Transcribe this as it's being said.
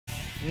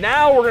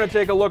Now we're going to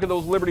take a look at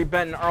those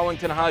Liberty-Benton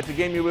Arlington highlights, a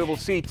game you'll be able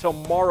to see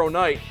tomorrow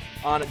night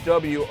on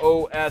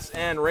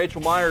WOSN.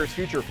 Rachel Myers,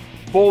 future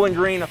Bowling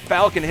Green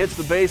Falcon, hits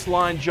the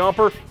baseline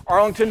jumper.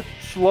 Arlington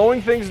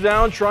slowing things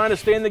down, trying to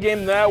stay in the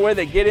game that way.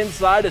 They get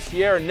inside to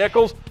Sierra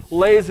Nichols,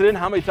 lays it in.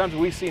 How many times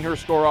have we seen her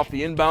score off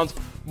the inbounds?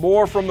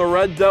 More from the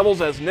Red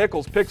Devils as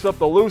Nichols picks up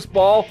the loose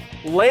ball,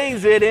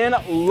 lays it in.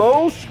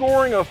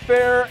 Low-scoring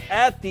affair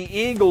at the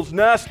Eagles'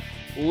 nest.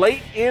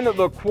 Late in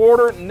the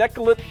quarter,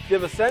 Nicolette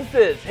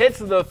DeVicentes hits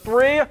the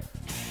three.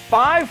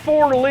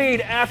 5-4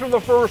 lead after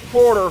the first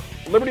quarter.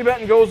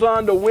 Liberty-Benton goes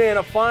on to win.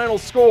 A final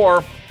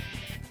score,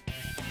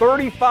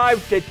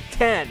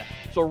 35-10.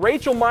 So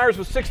Rachel Myers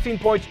with 16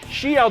 points.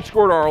 She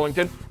outscored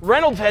Arlington.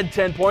 Reynolds had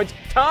 10 points,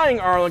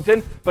 tying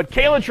Arlington. But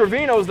Kayla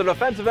Trevino is the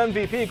defensive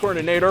MVP,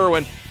 according to Nate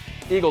Irwin.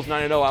 Eagles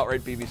 9-0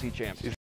 outright BBC champs.